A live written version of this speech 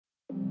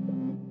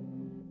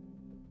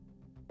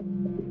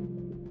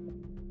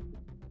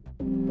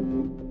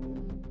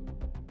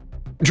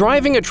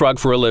Driving a truck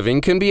for a living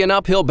can be an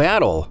uphill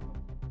battle.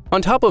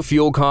 On top of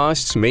fuel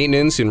costs,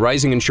 maintenance, and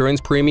rising insurance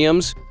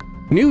premiums,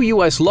 new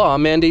U.S. law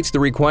mandates the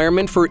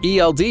requirement for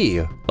ELD,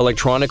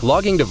 electronic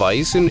logging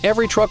device, in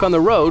every truck on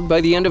the road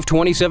by the end of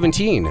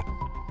 2017.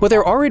 But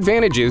there are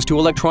advantages to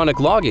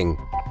electronic logging.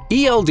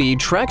 ELD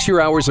tracks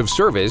your hours of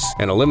service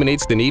and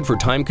eliminates the need for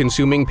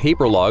time-consuming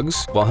paper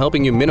logs while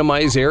helping you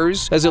minimize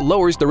errors as it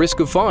lowers the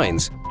risk of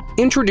fines.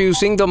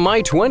 Introducing the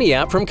My20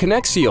 app from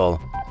Konexial,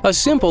 a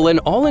simple and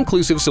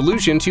all-inclusive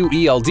solution to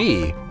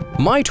ELD.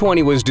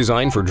 My20 was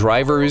designed for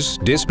drivers,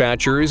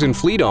 dispatchers, and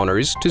fleet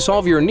owners to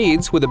solve your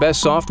needs with the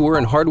best software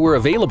and hardware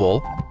available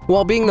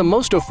while being the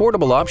most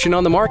affordable option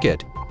on the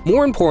market.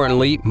 More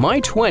importantly,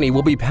 My20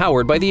 will be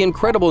powered by the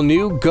incredible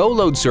new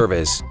GoLoad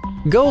service.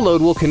 GoLoad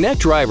will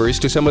connect drivers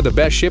to some of the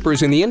best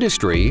shippers in the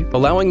industry,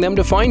 allowing them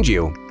to find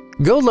you.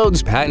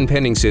 GoLoad's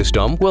patent-pending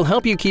system will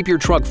help you keep your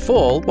truck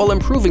full while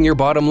improving your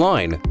bottom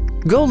line.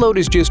 GoLoad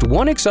is just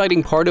one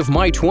exciting part of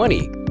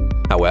My20.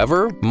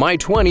 However,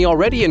 My20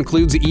 already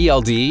includes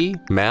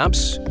ELD,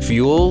 maps,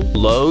 fuel,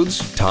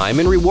 loads, time,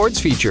 and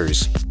rewards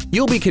features.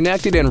 You'll be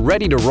connected and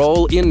ready to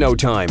roll in no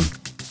time.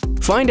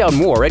 Find out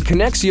more at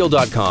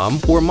Konexial.com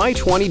or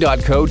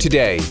My20.co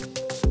today.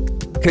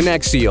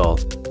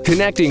 Konexial,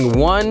 connecting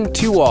one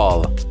to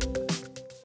all.